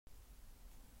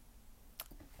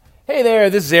Hey there,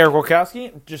 this is Eric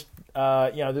Wolkowski. Just this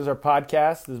is our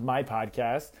podcast. This is my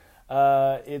podcast.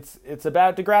 It's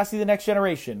about Degrassi: The Next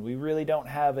Generation. We really don't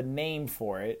have a name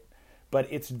for it, but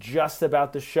it's just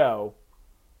about the show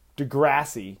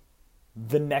Degrassi: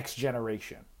 The Next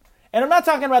Generation. And I'm not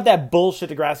talking about that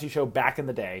bullshit Degrassi show back in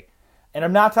the day, and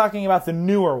I'm not talking about the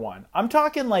newer one. I'm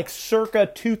talking like circa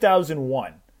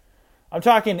 2001. I'm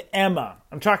talking Emma.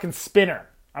 I'm talking Spinner.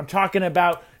 I'm talking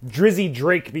about Drizzy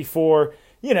Drake before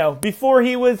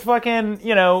he was fucking,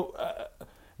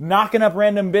 knocking up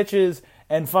random bitches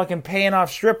and fucking paying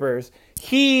off strippers.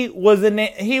 He was a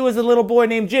little boy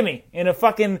named Jimmy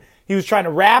he was trying to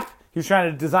rap. He was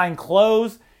trying to design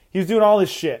clothes. He was doing all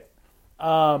this shit.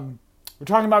 We're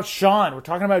talking about Sean. We're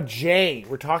talking about Jay.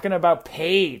 We're talking about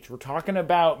Paige. We're talking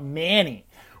about Manny.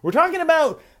 We're talking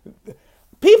about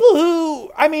people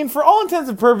who, for all intents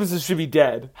and purposes, should be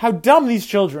dead. How dumb these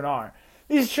children are.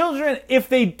 These children, if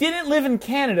they didn't live in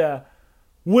Canada,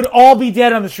 would all be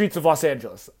dead on the streets of Los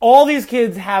Angeles. All these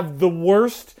kids have the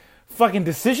worst fucking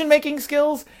decision-making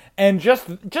skills, and just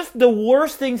the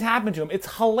worst things happen to them.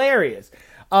 It's hilarious.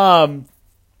 So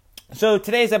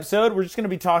today's episode, we're just going to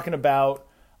be talking about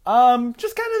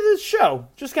just kind of the show.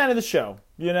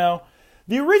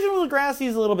 The original Degrassi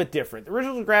is a little bit different. The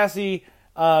original Degrassi,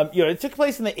 it took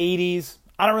place in the 80s.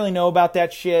 I don't really know about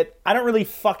that shit. I don't really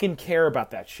fucking care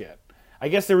about that shit. I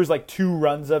guess there was like 2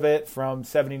 runs of it from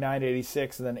 79 to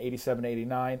 86 and then 87 to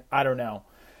 89. I don't know.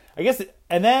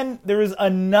 And then there was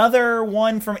another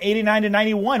one from 89 to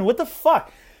 91. What the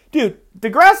fuck? Dude,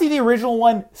 Degrassi, the original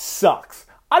one, sucks.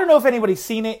 I don't know if anybody's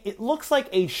seen it. It looks like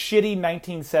a shitty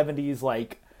 1970s,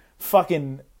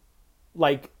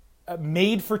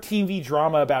 made-for-TV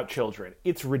drama about children.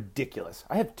 It's ridiculous.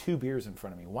 I have 2 beers in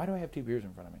front of me. Why do I have 2 beers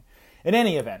in front of me? In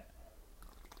any event.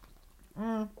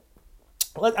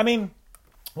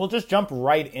 We'll just jump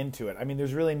right into it.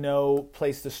 There's really no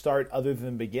place to start other than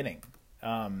the beginning.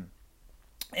 And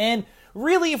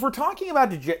really, if we're talking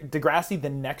about Degrassi: The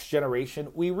Next Generation,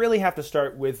 we really have to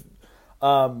start with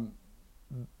Emma.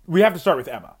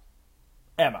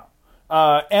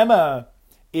 Emma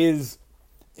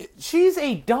she's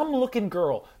a dumb-looking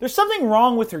girl. There's something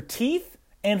wrong with her teeth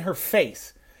and her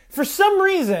face. For some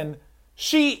reason,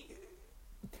 she's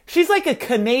like a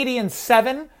Canadian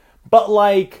 7,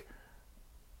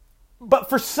 but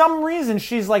for some reason,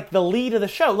 she's like the lead of the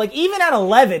show. Like, even at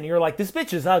 11, you're like, this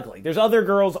bitch is ugly. There's other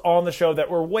girls on the show that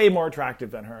were way more attractive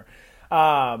than her.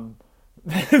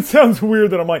 It sounds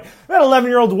weird that I'm like, that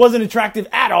 11-year-old wasn't attractive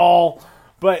at all.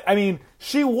 But,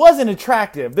 she wasn't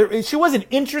attractive. She wasn't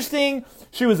interesting.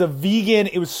 She was a vegan.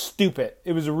 It was stupid.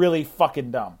 It was really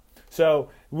fucking dumb. So,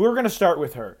 we're going to start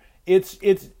with her. It's,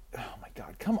 oh my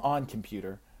God, come on,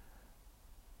 computer.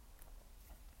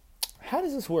 How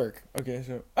does this work? Okay,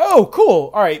 so... Oh,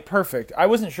 cool! Alright, perfect. I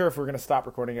wasn't sure if we were going to stop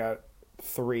recording at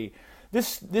 3.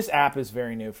 This app is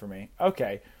very new for me.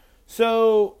 Okay,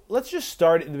 so let's just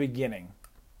start at the beginning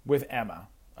with Emma.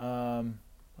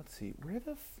 Let's see. Where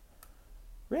the...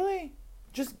 Really?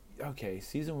 Just... Okay,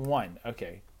 season 1.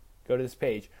 Okay, go to this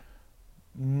page.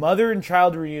 Mother and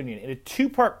child reunion. In a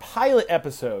 2-part pilot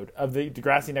episode of the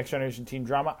Degrassi Next Generation teen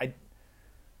drama.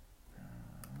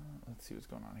 Let's see what's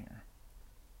going on here.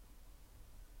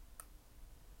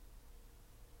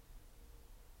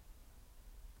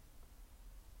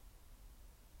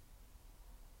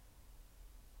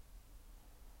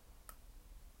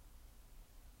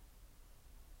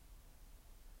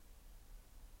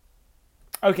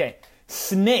 Okay,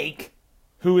 Snake,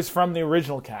 who is from the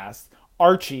original cast,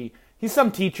 Archie, he's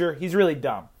some teacher. He's really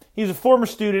dumb. He's a former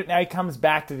student. Now he comes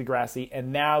back to Degrassi,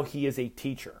 and now he is a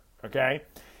teacher. Okay?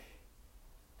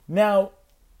 Now,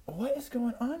 what is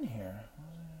going on here?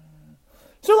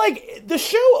 So, the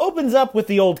show opens up with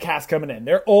the old cast coming in.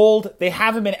 They're old. They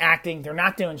haven't been acting. They're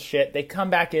not doing shit. They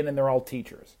come back in, and they're all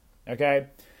teachers. Okay?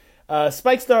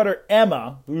 Spike's daughter,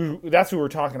 Emma, that's who we're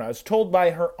talking about, is told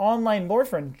by her online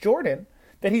boyfriend, Jordan,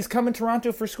 that he's coming to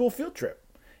Toronto for a school field trip,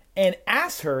 and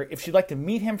asks her if she'd like to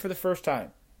meet him for the first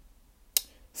time.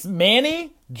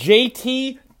 Manny,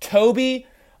 JT, Toby,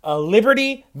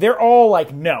 Liberty, they're all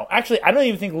like, no. Actually, I don't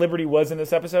even think Liberty was in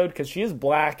this episode, because she is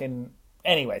black, and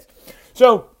anyways.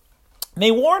 So, they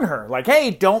warn her, like,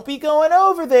 hey, don't be going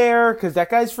over there, because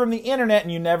that guy's from the internet,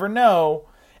 and you never know.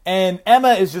 And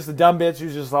Emma is just a dumb bitch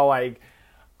who's just all like,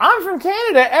 I'm from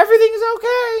Canada, everything's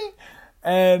okay.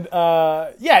 And,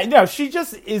 she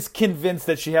just is convinced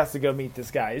that she has to go meet this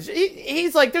guy.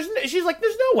 She's like, there's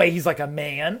no way he's like a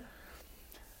man.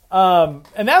 And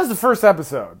that was the first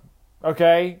episode.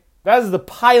 Okay? That is the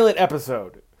pilot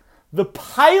episode.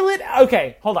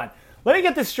 Okay, hold on. Let me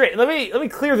get this straight. Let me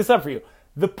clear this up for you.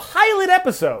 The pilot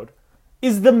episode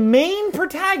is the main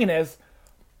protagonist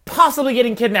possibly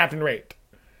getting kidnapped and raped.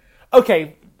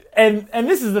 Okay, and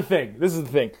this is the thing. This is the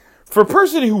thing. For a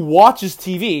person who watches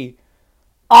TV,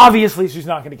 obviously she's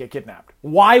not going to get kidnapped.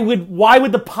 Why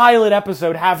would the pilot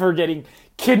episode have her getting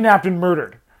kidnapped and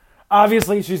murdered?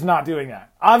 Obviously she's not doing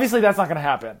that. Obviously that's not going to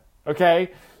happen.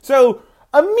 Okay? So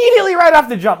immediately right off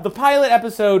the jump, the pilot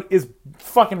episode is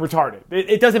fucking retarded.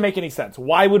 It doesn't make any sense.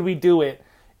 Why would we do it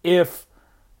if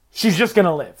she's just going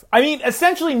to live? I mean,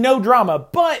 essentially no drama,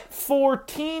 but for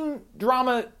teen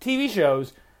drama TV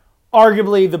shows,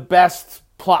 arguably the best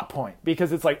plot point,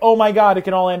 because it's like, oh my god, it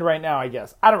can all end right now, I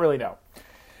guess. I don't really know.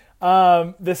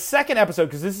 The second episode,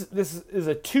 because this is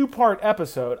a 2-part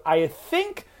episode, I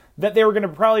think that they were going to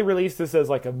probably release this as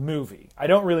like a movie. I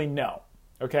don't really know.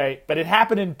 Okay? But it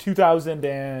happened in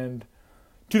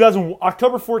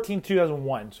October 14,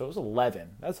 2001. So it was 11.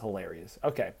 That's hilarious.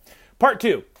 Okay. Part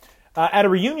 2. At a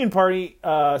reunion party,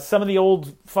 some of the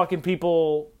old fucking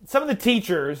people, some of the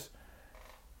teachers,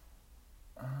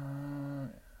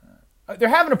 they're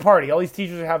having a party. All these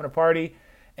teachers are having a party.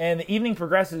 And the evening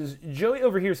progresses. Joey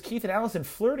overhears Keith and Allison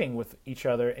flirting with each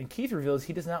other, and Keith reveals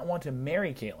he does not want to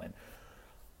marry Caitlin.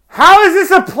 How is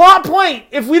this a plot point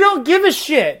if we don't give a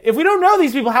shit? If we don't know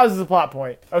these people, how is this a plot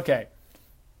point? Okay.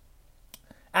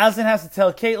 Allison has to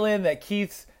tell Caitlin that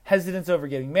Keith's hesitance over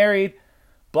getting married.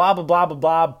 Blah, blah, blah, blah,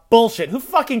 blah. Bullshit. Who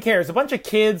fucking cares? A bunch of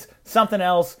kids, something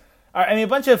else. I mean, a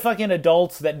bunch of fucking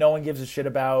adults that no one gives a shit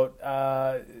about.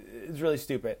 It's really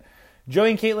stupid.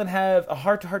 Joey and Caitlin have a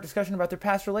heart-to-heart discussion about their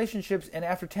past relationships, and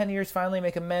after 10 years finally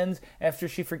make amends after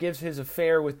she forgives his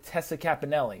affair with Tessa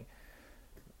Campanelli.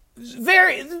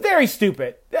 Very, very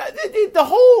stupid. The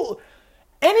whole...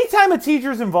 Anytime a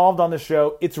teacher's involved on the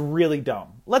show, it's really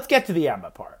dumb. Let's get to the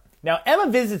Emma part. Now, Emma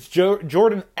visits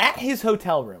Jordan at his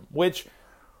hotel room, which...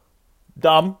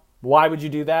 Dumb. Why would you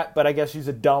do that? But I guess she's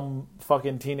a dumb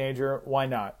fucking teenager. Why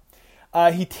not?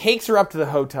 He takes her up to the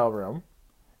hotel room.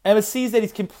 Emma sees that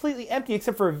he's completely empty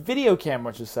except for a video cam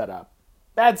which is set up.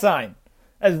 Bad sign.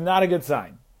 That is not a good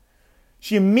sign.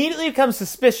 She immediately becomes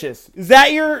suspicious. Is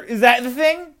that the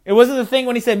thing? It wasn't the thing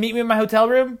when he said, meet me in my hotel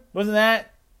room? Wasn't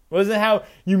that? Wasn't how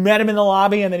you met him in the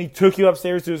lobby and then he took you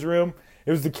upstairs to his room?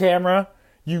 It was the camera.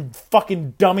 You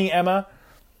fucking dummy, Emma.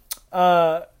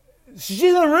 She's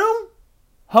in the room?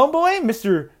 Homeboy,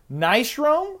 Mr.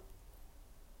 Nystrom?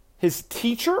 His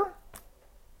teacher?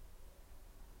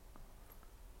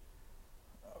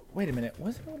 Wait a minute.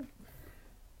 Was it one?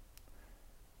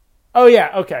 Oh,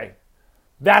 yeah. Okay.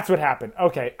 That's what happened.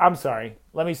 Okay. I'm sorry.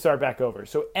 Let me start back over.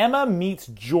 So Emma meets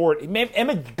Jordan.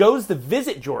 Emma goes to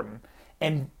visit Jordan,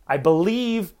 and I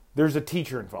believe there's a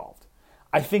teacher involved.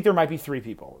 I think there might be 3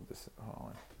 people.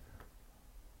 Hold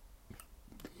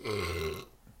on.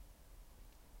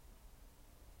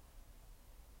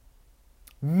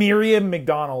 Miriam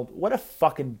McDonald. What a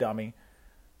fucking dummy.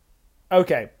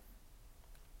 Okay.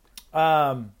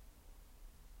 So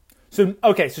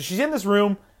she's in this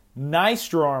room.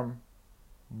 Nystrom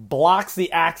blocks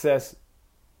the access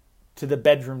to the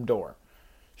bedroom door.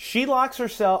 She locks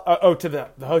herself... to the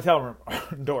hotel room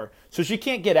door. So she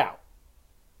can't get out.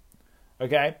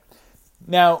 Okay?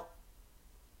 Now...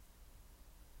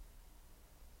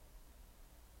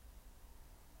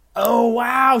 Oh,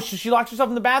 wow. She locks herself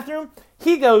in the bathroom?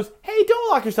 He goes, hey,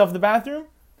 don't lock yourself in the bathroom.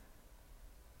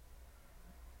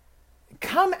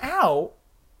 Come out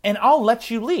and I'll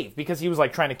let you leave, because he was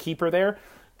like trying to keep her there.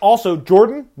 Also,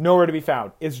 Jordan, nowhere to be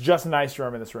found. It's just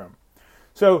Nystrom in this room.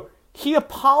 So he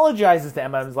apologizes to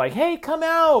Emma and is like, hey, come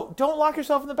out. Don't lock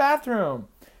yourself in the bathroom.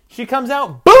 She comes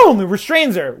out. Boom! He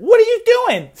restrains her. What are you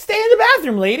doing? Stay in the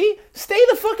bathroom, lady. Stay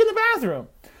the fuck in the bathroom.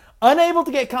 Unable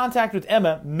to get contact with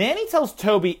Emma, Manny tells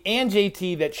Toby and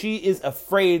JT that she is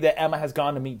afraid that Emma has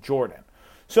gone to meet Jordan.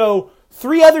 So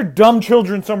 3 other dumb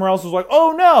children somewhere else is like,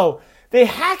 oh no. They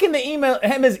hack into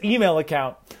Emma's email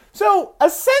account. So,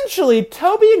 essentially,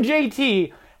 Toby and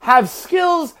JT have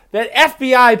skills that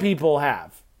FBI people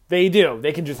have. They do.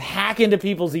 They can just hack into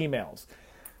people's emails.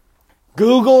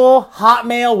 Google,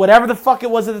 Hotmail, whatever the fuck it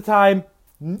was at the time,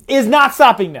 is not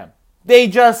stopping them. They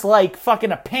just, like,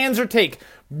 fucking a Panzer tank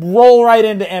roll right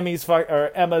into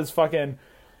Emma's fucking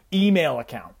email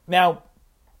account. Now,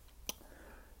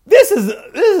 this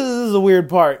is a weird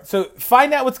part. So,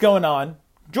 find out what's going on.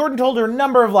 Jordan told her a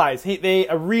number of lies. They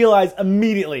realize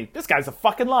immediately, this guy's a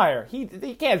fucking liar. He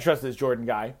can't trust this Jordan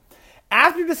guy.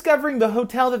 After discovering the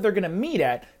hotel that they're going to meet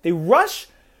at, they rush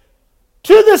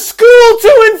to the school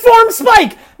to inform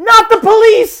Spike, not the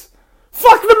police.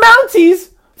 Fuck the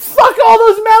Mounties. Fuck all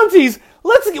those Mounties.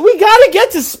 We gotta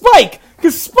get to Spike,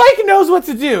 because Spike knows what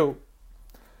to do.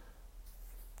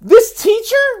 This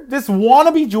teacher, this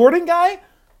wannabe Jordan guy,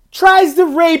 tries to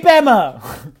rape Emma.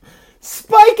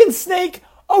 Spike and Snake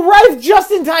arrive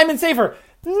just in time and save her.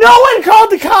 No one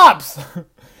called the cops.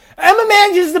 Emma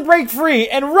manages to break free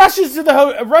and rushes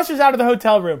out of the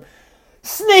hotel room.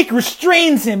 Snake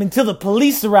restrains him until the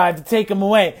police arrive to take him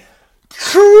away.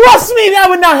 Trust me, that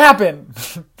would not happen.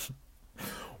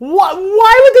 Why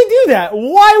would they do that?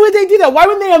 Why would they do that? Why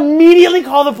wouldn't they immediately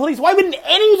call the police? Why wouldn't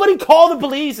anybody call the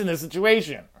police in this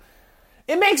situation?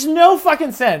 It makes no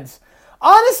fucking sense.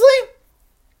 Honestly,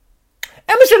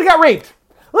 Emma should have got raped.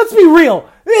 Let's be real.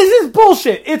 This is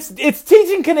bullshit. It's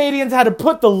teaching Canadians how to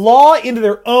put the law into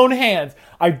their own hands.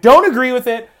 I don't agree with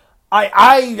it.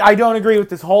 I don't agree with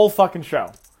this whole fucking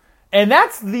show. And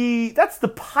that's the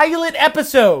pilot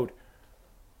episode.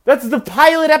 That's the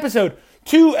pilot episode.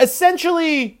 To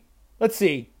essentially, let's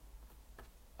see.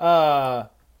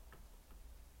 Okay.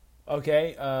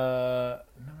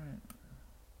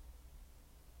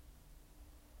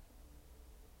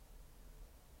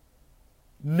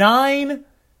 9,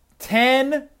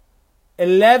 10,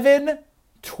 11,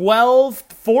 12,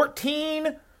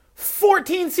 14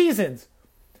 seasons.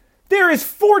 There is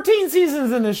 14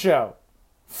 seasons in this show.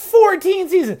 14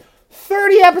 seasons.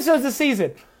 30 episodes a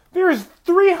season. There's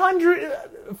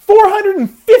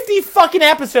 450 fucking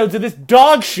episodes of this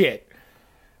dog shit.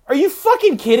 Are you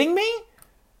fucking kidding me?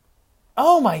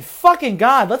 Oh my fucking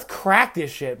God. Let's crack this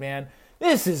shit, man.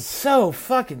 This is so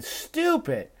fucking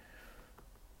stupid.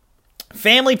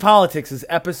 Family Politics is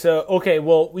episode... Okay,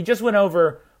 well, we just went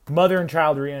over Mother and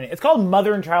Child Reunion. It's called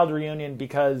Mother and Child Reunion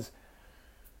because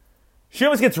she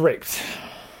almost gets raped.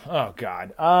 Oh,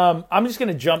 God. I'm just going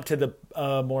to jump to the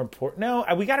more important... No,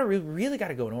 we really got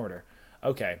to go in order.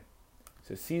 Okay.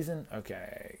 So season...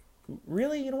 Okay.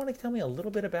 Really? You don't want to tell me a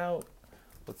little bit about...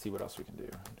 Let's see what else we can do.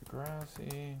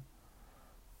 Degrassi...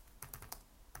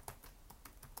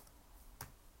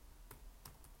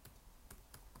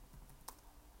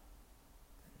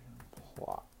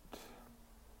 Plot.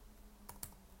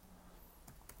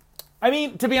 I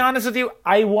mean, to be honest with you,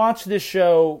 I watched this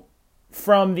show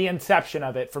from the inception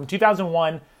of it, from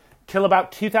 2001 till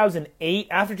about 2008.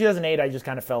 After 2008, I just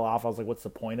kind of fell off. I was like, what's the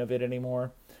point of it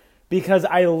anymore? Because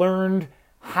I learned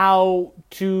how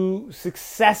to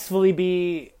successfully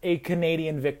be a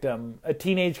Canadian victim, a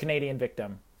teenage Canadian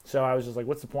victim. So I was just like,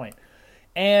 what's the point?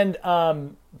 And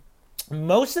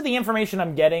most of the information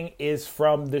I'm getting is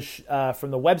from the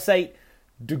website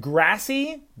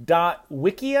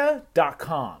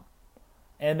Degrassi.wikia.com.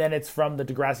 And then it's from the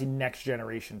Degrassi Next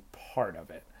Generation part of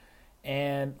it.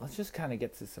 And let's just kind of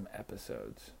get to some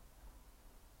episodes.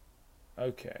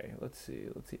 Okay, let's see.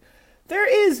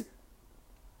 There's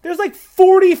like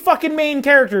 40 fucking main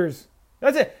characters.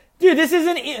 That's it. Dude, this is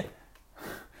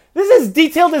as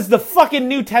detailed as the fucking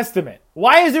New Testament.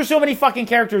 Why is there so many fucking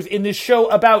characters in this show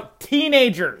about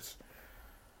teenagers?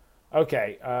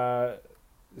 Okay,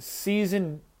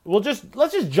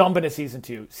 let's just jump into season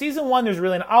 2. Season 1, there's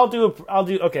really...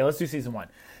 Okay, let's do season 1.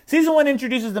 Season 1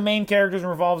 introduces the main characters and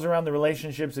revolves around the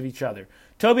relationships of each other.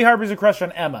 Toby harbors a crush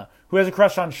on Emma, who has a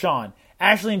crush on Sean.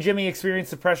 Ashley and Jimmy experience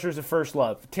the pressures of first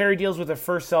love. Terry deals with her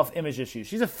first self-image issues.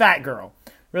 She's a fat girl.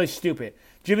 Really stupid.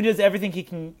 Jimmy does everything he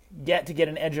can get to get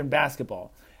an edge in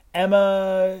basketball.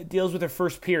 Emma deals with her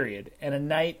first period, and a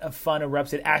night of fun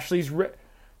erupts at Ashley's...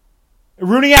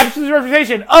 ruining Ashley's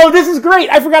reputation. Oh, this is great.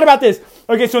 I forgot about this.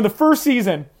 Okay, so in the first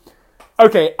season...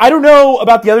 Okay, I don't know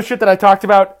about the other shit that I talked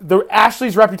about. The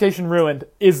Ashley's reputation ruined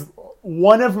is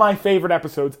one of my favorite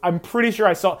episodes. I'm pretty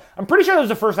sure that was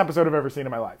the first episode I've ever seen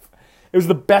in my life. It was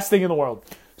the best thing in the world.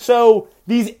 So,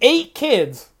 these 8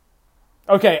 kids...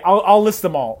 Okay, I'll list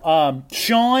them all.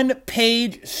 Sean,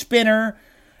 Paige, Spinner,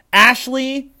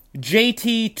 Ashley,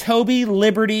 JT, Toby,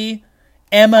 Liberty,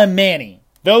 Emma, Manny.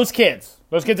 Those kids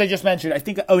I just mentioned. I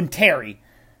think... Oh, and Terry.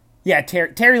 Yeah,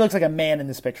 Terry looks like a man in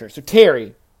this picture. So,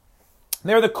 Terry...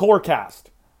 They're the core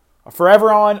cast.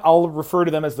 Forever on, I'll refer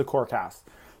to them as the core cast.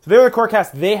 So they're the core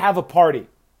cast. They have a party,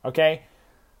 okay?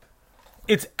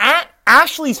 It's at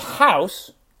Ashley's house.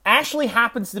 Ashley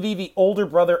happens to be the older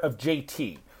brother of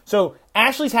JT. So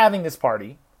Ashley's having this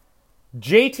party.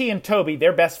 JT and Toby,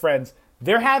 they're best friends.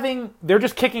 They're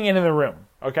just kicking it in the room,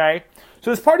 okay?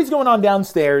 So this party's going on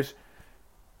downstairs.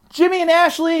 Jimmy and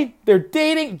Ashley, they're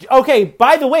dating. Okay,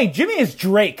 by the way, Jimmy is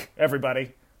Drake,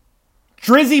 everybody.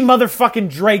 Drizzy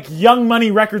motherfucking Drake, Young Money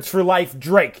Records for Life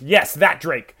Drake. Yes, that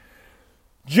Drake.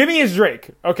 Jimmy is Drake,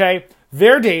 okay?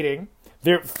 They're dating.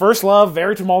 They're first love,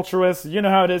 very tumultuous. You know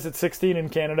how it is at 16 in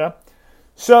Canada.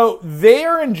 So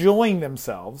they're enjoying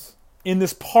themselves in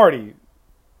this party.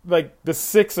 Like the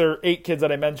 6 or 8 kids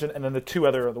that I mentioned, and then the 2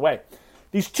 other on the way.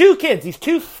 These 2 kids, these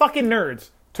 2 fucking nerds,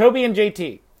 Toby and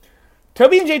JT.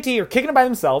 Toby and JT are kicking it by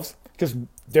themselves because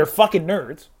They're fucking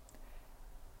nerds.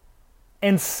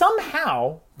 And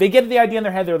somehow they get the idea in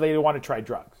their head that they want to try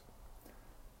drugs.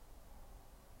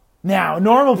 Now, a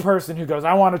normal person who goes,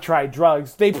 I want to try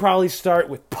drugs, they probably start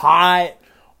with pot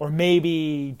or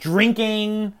maybe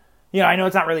drinking. I know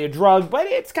it's not really a drug, but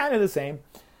it's kind of the same.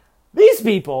 These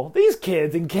people, these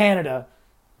kids in Canada,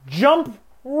 jump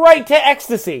right to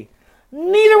ecstasy.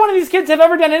 Neither one of these kids have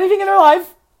ever done anything in their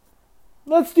life.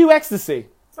 Let's do ecstasy.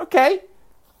 Okay.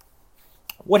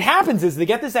 What happens is they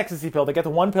get this ecstasy pill, they get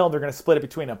the one pill, and they're going to split it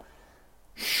between them.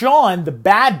 Sean, the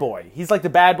bad boy, he's like the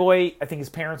bad boy. I think his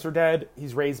parents are dead.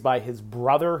 He's raised by his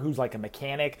brother, who's like a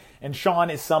mechanic. And Sean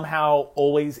is somehow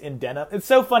always in denim. It's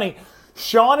so funny.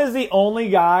 Sean is the only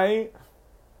guy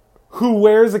who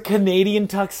wears a Canadian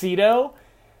tuxedo,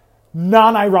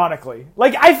 non-ironically.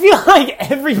 Like, I feel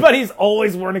like everybody's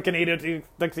always worn a Canadian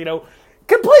tuxedo,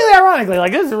 completely ironically.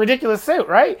 Like, this is a ridiculous suit,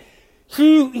 right?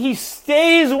 He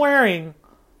stays wearing,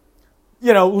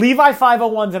 Levi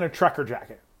 501s and a trucker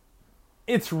jacket.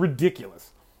 It's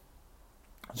ridiculous.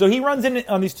 So he runs in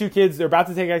on these two kids. They're about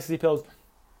to take ecstasy pills.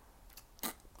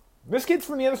 This kid's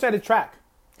from the other side of the track.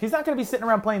 He's not going to be sitting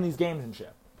around playing these games and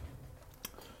shit.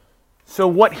 So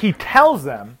what he tells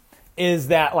them is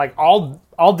that, like, I'll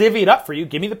divvy it up for you.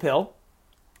 Give me the pill.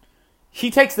 He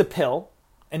takes the pill,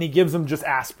 and he gives them just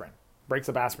aspirin. Breaks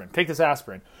up aspirin. Take this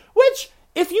aspirin. Which,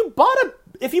 if you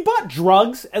bought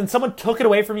drugs and someone took it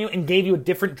away from you and gave you a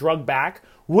different drug back,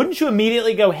 wouldn't you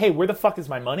immediately go, hey, where the fuck is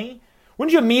my money?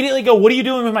 Wouldn't you immediately go, what are you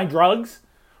doing with my drugs?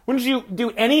 Wouldn't you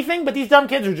do anything? But these dumb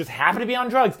kids are just happy to be on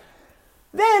drugs.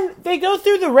 Then they go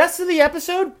through the rest of the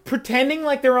episode pretending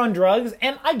like they're on drugs.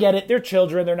 And I get it. They're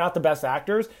children. They're not the best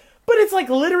actors. But it's like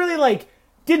literally like,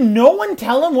 did no one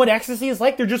tell them what ecstasy is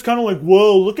like? They're just kind of like,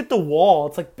 whoa, look at the wall.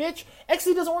 It's like, bitch,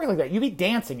 ecstasy doesn't work like that. You be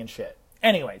dancing and shit.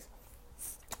 Anyways,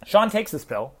 Sean takes this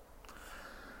pill.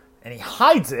 And he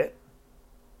hides it.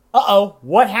 Uh-oh,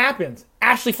 what happens?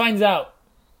 Ashley finds out.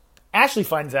 And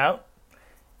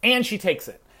she takes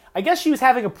it. I guess she was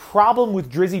having a problem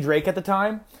with Drizzy Drake at the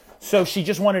time. So she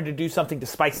just wanted to do something to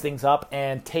spice things up,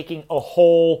 and taking a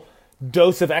whole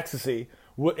dose of ecstasy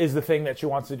is the thing that she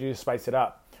wants to do to spice it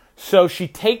up. So she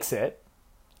takes it.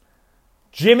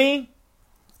 Jimmy,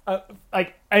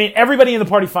 everybody in the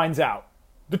party finds out.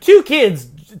 The two kids,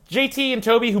 JT and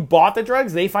Toby, who bought the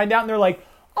drugs, they find out and they're like,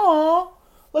 aw,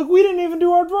 like we didn't even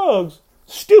do our drugs.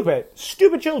 Stupid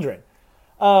children.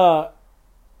 Yeah,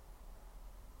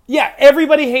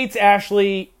 everybody hates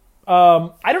Ashley.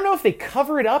 I don't know if they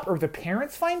cover it up or if the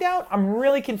parents find out. I'm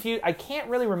really confused. I can't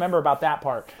really remember about that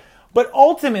part. But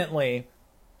ultimately,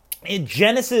 it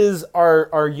genesis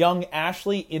our young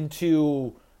Ashley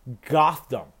into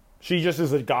gothdom. She just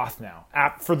is a goth now.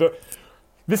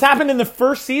 This happened in the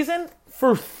first season.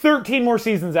 For 13 more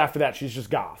seasons after that, she's just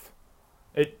goth.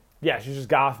 She's just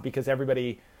goth because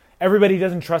everybody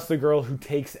doesn't trust the girl who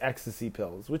takes ecstasy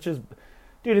pills, which is,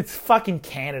 dude, it's fucking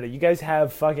Canada. You guys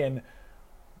have fucking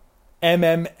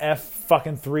MMF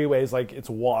fucking three-ways like it's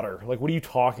water. Like, what are you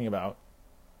talking about?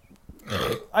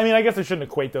 I mean, I guess I shouldn't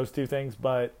equate those two things,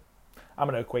 but I'm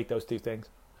going to equate those two things.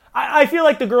 I feel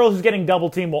like the girl who's getting double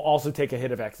teamed will also take a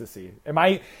hit of ecstasy. Am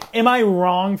I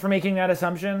wrong for making that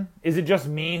assumption? Is it just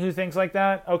me who thinks like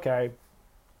that? Okay.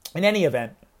 In any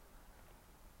event.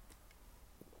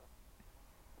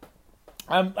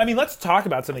 Let's talk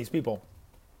about some of these people.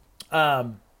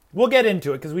 We'll get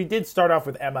into it because we did start off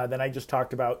with Emma. Then I just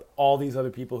talked about all these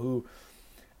other people who,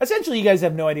 essentially, you guys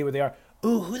have no idea what they are.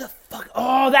 Ooh, who the fuck?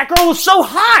 Oh, that girl was so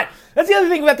hot. That's the other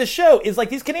thing about the show is like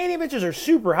these Canadian bitches are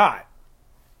super hot.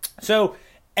 So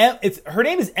her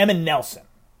name is Emma Nelson.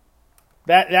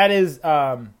 That is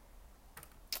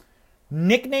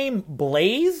nickname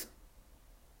Blaze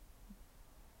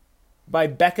by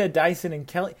Becca, Dyson, and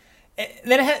Kelly.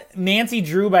 Then it had Nancy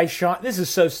Drew by Sean. This is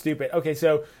so stupid. Okay,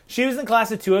 so she was in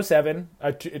class of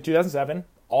 2007.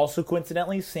 Also,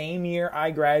 coincidentally, same year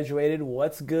I graduated.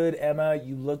 What's good, Emma?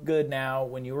 You look good now.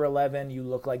 When you were 11, you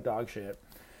look like dog shit.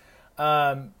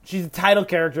 She's the title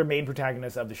character, main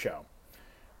protagonist of the show.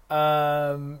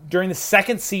 During the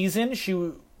second season,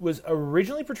 she was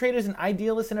originally portrayed as an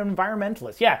idealist and an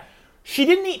environmentalist. Yeah, she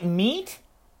didn't eat meat.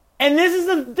 And this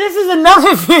is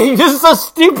another thing. This is so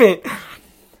stupid.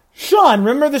 Sean,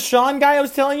 remember the Sean guy I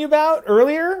was telling you about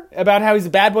earlier? About how he's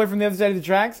a bad boy from the other side of the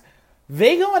tracks?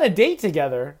 They go on a date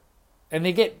together, and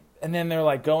then they're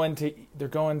like going to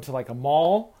like a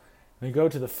mall. And they go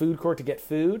to the food court to get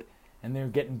food, and they're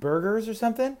getting burgers or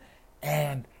something.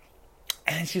 And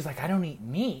she's like, I don't eat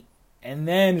meat. And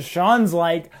then Sean's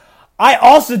like, I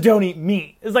also don't eat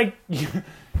meat. It's like,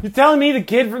 you're telling me the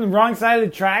kid from the wrong side of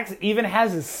the tracks even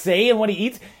has a say in what he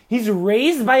eats? He's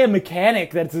raised by a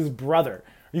mechanic that's his brother.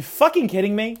 you fucking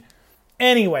kidding me?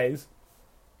 Anyways,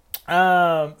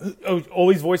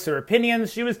 always voiced her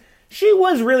opinions. She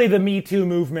was really the Me Too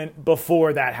movement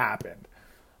before that happened.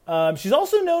 She's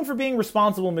also known for being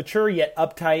responsible, mature, yet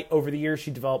uptight. Over the years,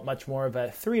 she developed much more of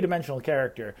a three-dimensional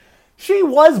character. She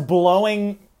was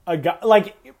blowing a guy,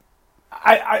 like,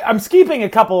 I'm skipping a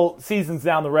couple seasons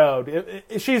down the road.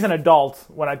 She's an adult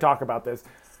when I talk about this.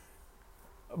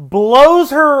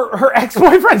 Blows her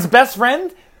ex-boyfriend's best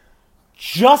friend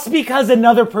just because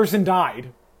another person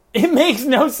died. It makes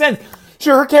no sense.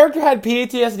 Sure, her character had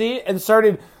PTSD and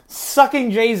started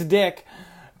sucking Jay's dick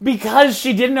because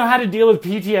she didn't know how to deal with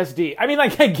PTSD. I mean,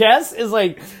 like, I guess is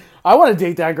like, I want to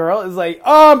date that girl. It's like,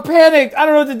 oh, I'm panicked. I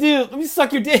don't know what to do. Let me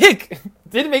suck your dick.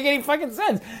 Didn't make any fucking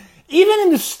sense. Even in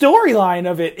the storyline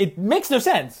of it, it makes no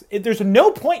sense. There's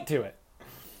no point to it.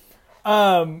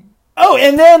 And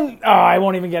then I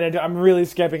won't even get into it. I'm really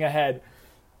skipping ahead.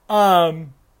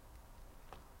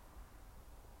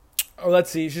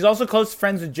 Let's see. She's also close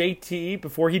friends with JT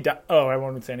before he died. Oh, I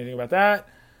won't say anything about that.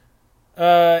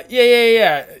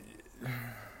 Yeah.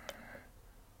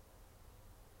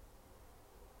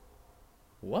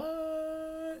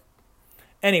 What?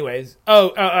 Anyways.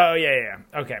 Yeah.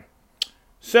 Okay.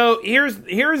 So here's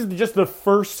just the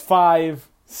first 5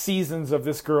 seasons of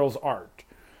this girl's arc.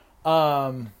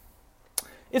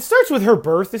 It starts with her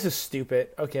birth. This is stupid.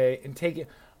 Okay, and take it.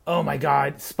 Oh my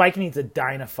God, Spike needs to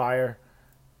die in a fire.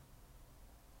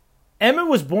 Emma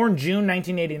was born June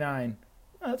 1989.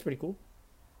 Oh, that's pretty cool.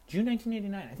 June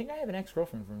 1989. I think I have an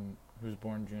ex-girlfriend who was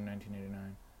born June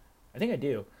 1989. I think I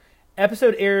do.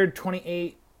 Episode aired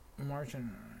 28 March.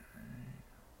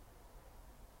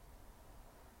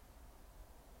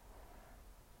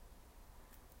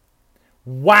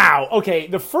 Wow. Okay,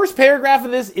 the first paragraph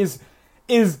of this is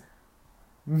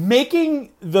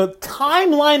making the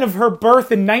timeline of her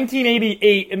birth in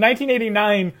 1988 and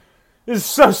 1989 is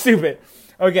so stupid.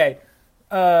 Okay.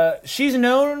 She's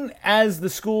known as the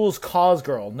school's cause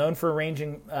girl, known for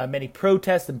arranging many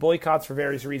protests and boycotts for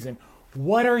various reasons.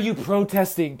 What are you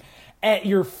protesting at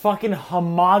your fucking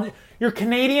your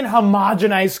Canadian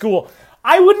homogenized school?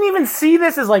 I wouldn't even see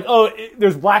this as like, oh,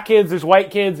 there's black kids, there's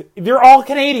white kids. They're all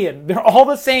Canadian. They're all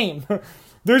the same.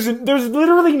 There's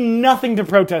literally nothing to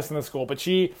protest in the school, but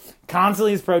she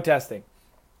constantly is protesting.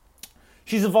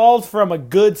 She's evolved from a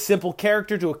good, simple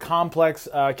character to a complex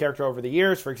character over the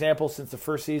years. For example, since the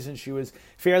first season, she was a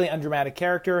fairly undramatic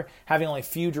character, having only a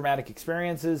few dramatic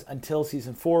experiences until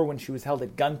season 4, when she was held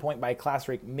at gunpoint by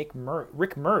classmate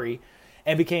Rick Murray,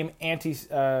 and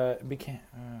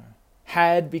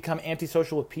had become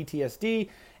antisocial with PTSD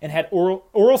and had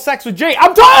oral sex with Jay.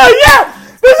 I'm telling you, yeah,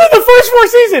 this is the first 4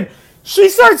 season. She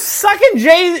starts sucking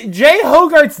Jay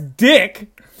Hogarth's dick,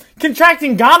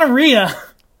 contracting gonorrhea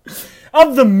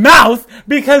of the mouth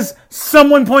because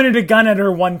someone pointed a gun at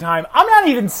her one time. I'm not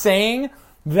even saying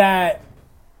that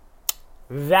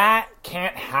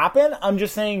can't happen. I'm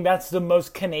just saying that's the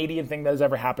most Canadian thing that has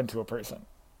ever happened to a person.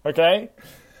 Okay?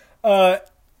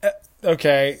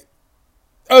 Okay.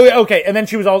 Oh, okay. And then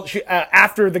she was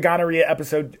after the gonorrhea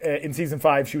episode in season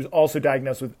 5, she was also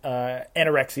diagnosed with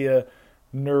anorexia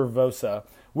nervosa,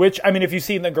 which, I mean, if you've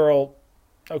seen the girl,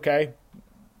 okay.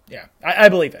 Yeah, I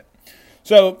believe it.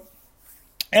 So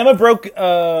Emma broke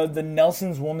the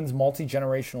Nelson's woman's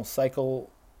multi-generational cycle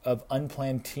of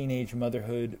unplanned teenage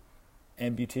motherhood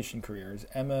and beautician careers.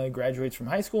 Emma graduates from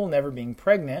high school, never being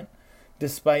pregnant,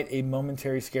 despite a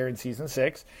momentary scare in season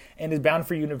 6, and is bound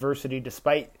for university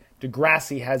despite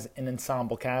Degrassi has an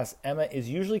ensemble cast. Emma is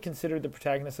usually considered the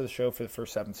protagonist of the show for the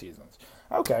first 7 seasons.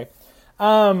 Okay.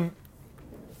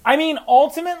 I mean,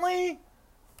 ultimately,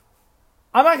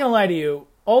 I'm not going to lie to you.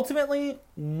 Ultimately,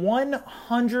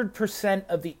 100%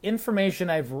 of the information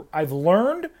I've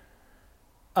learned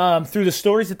through the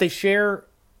stories that they share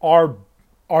are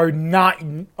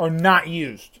not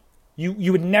used.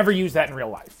 You would never use that in real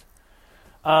life.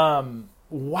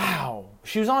 Wow,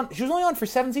 she was only on for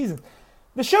 7 seasons.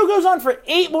 The show goes on for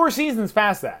 8 more seasons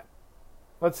past that.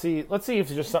 Let's see if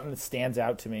there's just something that stands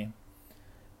out to me.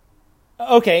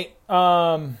 Okay.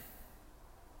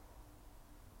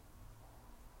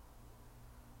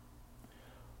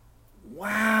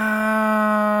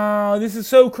 Wow, this is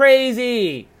so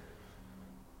crazy.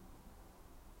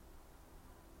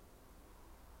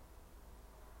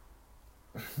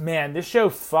 Man, this show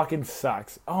fucking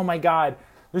sucks. Oh my God.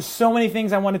 There's so many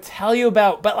things I want to tell you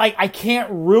about, but like I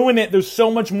can't ruin it. There's so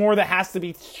much more that has to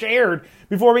be shared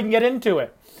before we can get into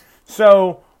it.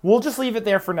 So we'll just leave it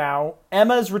there for now.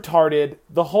 Emma's retarded.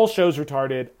 The whole show's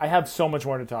retarded. I have so much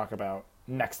more to talk about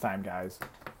next time, guys.